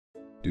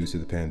Due to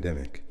the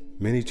pandemic,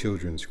 many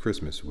children's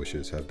Christmas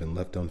wishes have been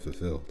left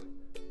unfulfilled.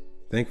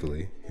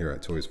 Thankfully, here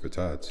at Toys for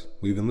Tots,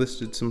 we've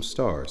enlisted some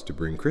stars to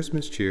bring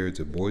Christmas cheer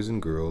to boys and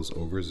girls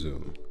over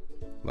Zoom,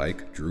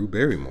 like Drew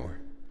Barrymore.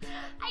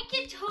 I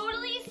can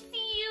totally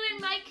see you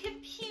in my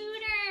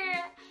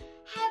computer.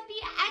 Happy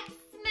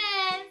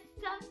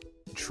Xmas.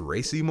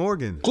 Tracy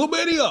Morgan.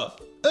 Chlamydia!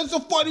 It's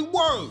a funny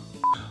word.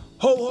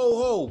 Ho, ho,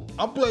 ho.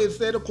 I'm playing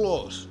Santa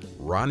Claus.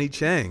 Ronny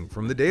Chieng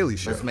from The Daily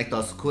Show. Let's make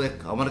this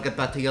quick. I want to get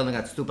back to yelling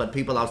at stupid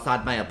people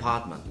outside my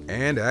apartment.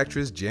 And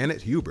actress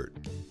Janet Hubert,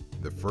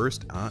 the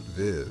first Aunt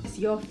Viv.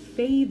 Your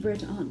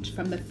favorite aunt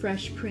from The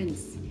Fresh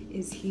Prince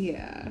is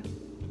here.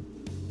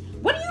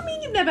 What do you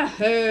mean you've never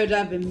heard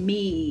of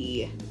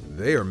me?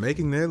 They are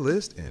making their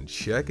list and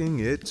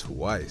checking it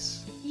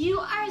twice. You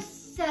are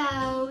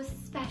so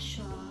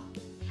special.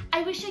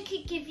 I wish I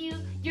could give you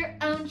your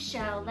own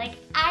show like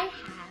I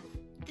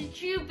have. The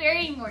Drew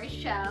Barrymore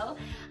Show.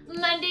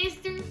 Mondays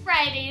through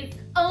Fridays,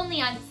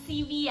 only on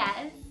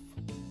CBS.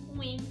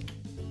 Wink.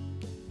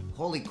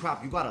 Holy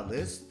crap, you got a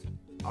list?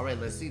 Alright,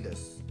 let's see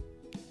this.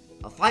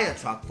 A fire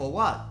truck for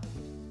what?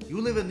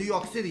 You live in New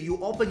York City, you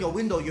open your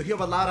window, you hear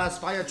a loud ass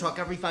fire truck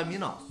every 5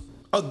 minutes.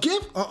 A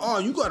gift?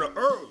 You gotta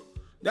earn.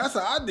 That's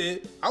how I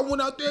did. I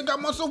went out there and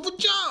got myself a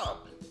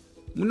job.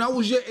 When I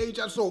was your age,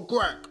 I sold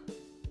crack.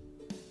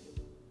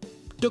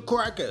 The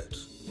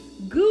crackheads.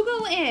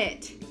 Google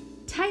it.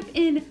 Type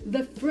in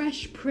The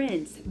Fresh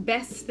Prince,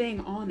 best thing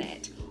on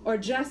it, or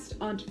just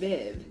Aunt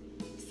Viv.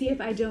 See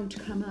if I don't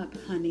come up,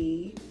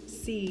 honey.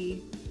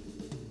 See.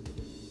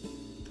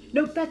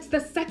 Nope, that's the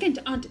second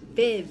Aunt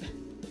Viv.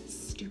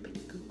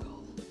 Stupid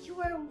Google.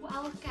 You are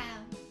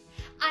welcome.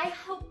 I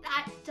hope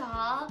that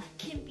doll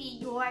can be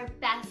your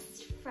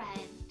best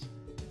friend.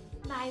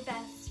 My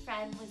best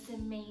friend was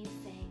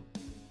amazing.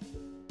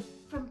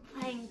 From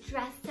playing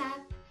dress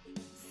up,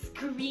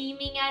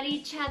 screaming at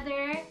each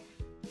other,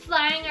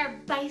 flying our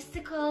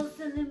bicycles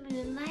in the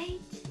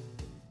moonlight.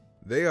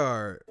 They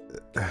are...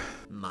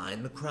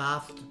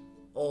 Minecraft?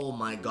 Oh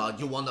my god,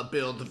 you wanna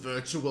build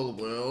virtual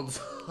worlds?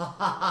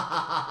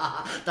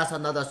 That's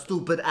another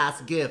stupid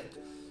ass gift.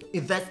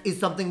 Invest in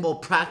something more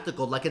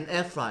practical like an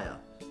air fryer.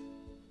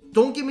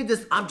 Don't give me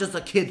this I'm just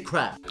a kid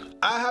crap.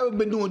 I haven't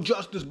been doing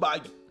justice by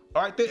you.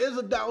 Alright, there is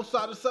a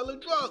downside of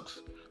selling drugs.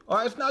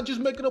 Alright, it's not just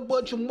making a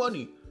bunch of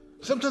money.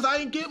 Sometimes I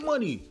ain't get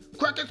money.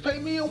 Crackers pay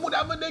me in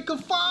whatever they can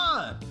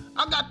find.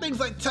 I got things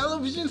like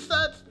television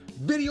sets,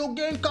 video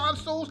game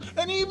consoles,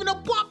 and even a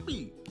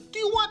puppy. Do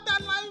you want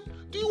that life?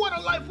 Do you want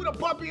a life with a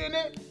puppy in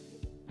it?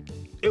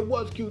 It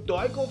was cute though,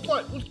 I ain't gonna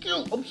front. It was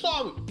cute, I'm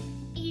sorry.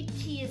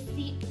 E.T. is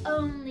the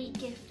only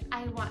gift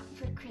I want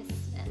for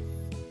Christmas.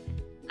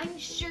 I'm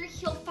sure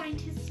he'll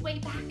find his way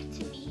back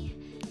to me.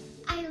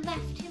 I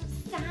left him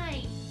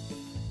signs.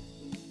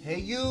 Hey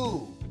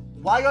you!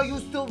 Why are you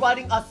still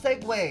riding a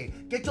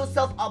Segway? Get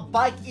yourself a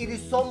bike, it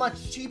is so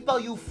much cheaper,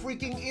 you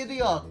freaking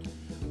idiot!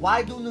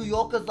 Why do New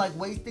Yorkers like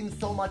wasting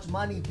so much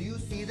money? Do you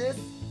see this?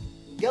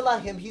 Yell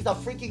at him, he's a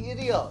freaking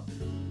idiot!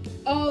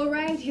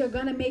 Alright, you're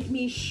gonna make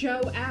me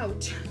show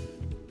out.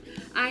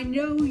 I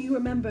know you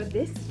remember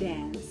this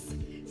dance.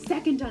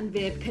 Second Aunt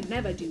Viv could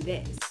never do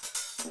this.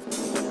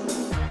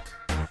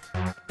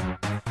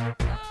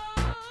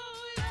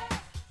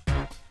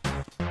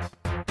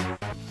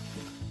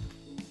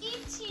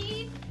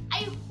 E.T.,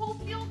 I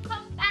hope you'll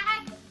come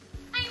back.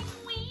 I'm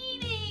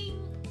waiting.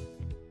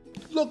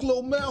 Look,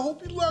 little man, I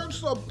hope you learned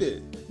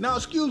something. Now,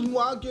 excuse me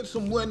while I get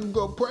some random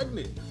girl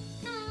pregnant.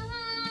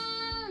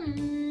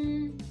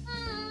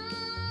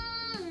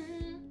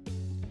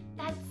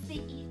 That's the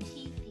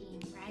E.T.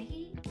 theme,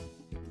 right?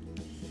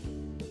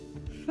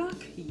 Fuck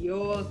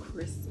your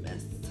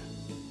Christmas.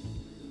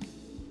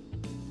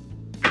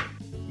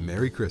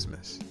 Merry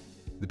Christmas.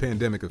 The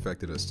pandemic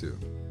affected us too,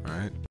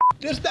 alright?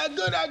 Just that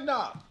good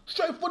eggnog.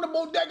 Straight from the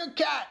bodega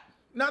cat.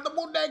 Not the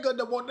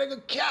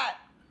bodega cat.